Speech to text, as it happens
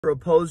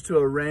Propose to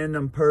a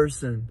random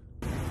person.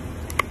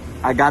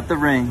 I got the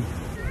ring.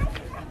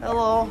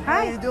 Hello.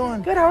 Hi. How you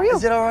doing? Good, how are you?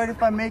 Is it all right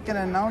if I make an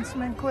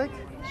announcement quick?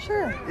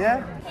 Sure.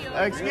 Yeah?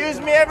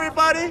 Excuse me,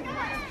 everybody.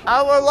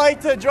 I would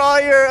like to draw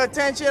your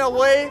attention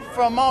away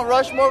from Mount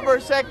Rushmore for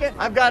a second.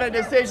 I've got a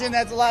decision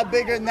that's a lot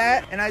bigger than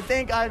that, and I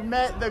think I've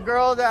met the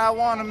girl that I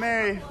want to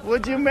marry.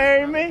 Would you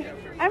marry me?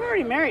 I'm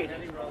already married.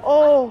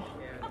 Oh,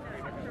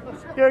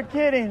 you're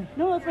kidding.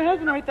 No, that's my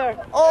husband right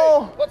there.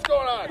 Oh, What's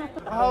going on?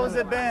 how's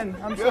it been?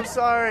 I'm so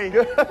sorry.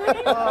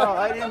 Oh,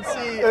 I didn't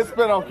see. It's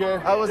been okay.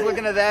 I was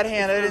looking at that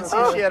hand. I didn't see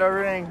she had a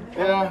ring.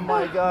 Yeah. Oh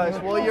my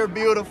gosh. Well, you're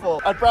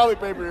beautiful. I'd probably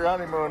pay for your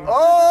honeymoon.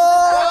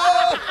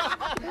 Oh!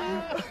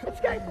 This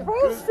guy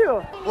proposed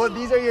to. Well,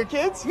 these are your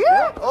kids?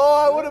 Yeah.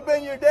 Oh, I would have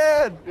been your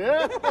dad.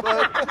 Yeah?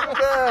 But too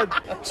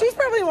bad. She's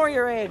probably more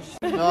your age.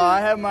 No, I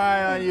have my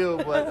eye on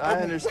you, but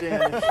I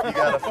understand if you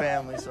got a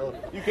family, so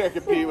You can't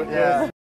compete with yeah. this.